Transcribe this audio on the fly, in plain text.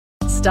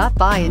Stop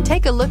by and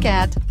take a look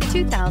at the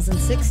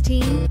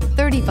 2016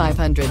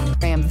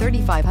 3500. Ram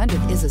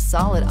 3500 is a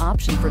solid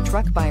option for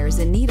truck buyers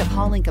in need of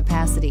hauling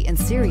capacity and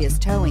serious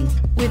towing.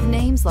 With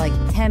names like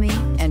Hemi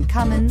and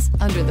Cummins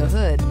under the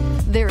hood,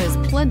 there is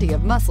plenty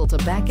of muscle to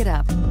back it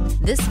up.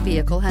 This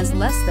vehicle has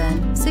less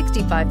than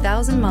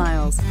 65,000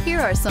 miles. Here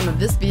are some of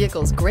this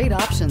vehicle's great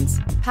options: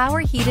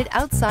 power heated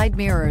outside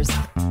mirrors,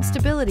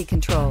 stability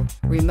control,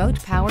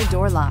 remote power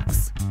door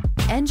locks,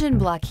 engine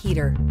block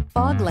heater,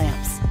 fog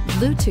lamps,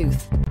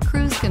 Bluetooth,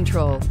 cruise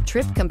control,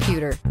 trip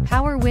computer,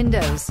 power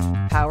windows,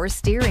 power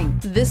steering.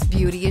 This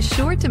beauty is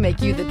sure to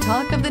make you the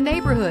talk of the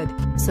neighborhood.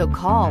 So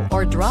call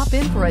or drop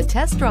in for a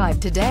test drive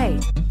today.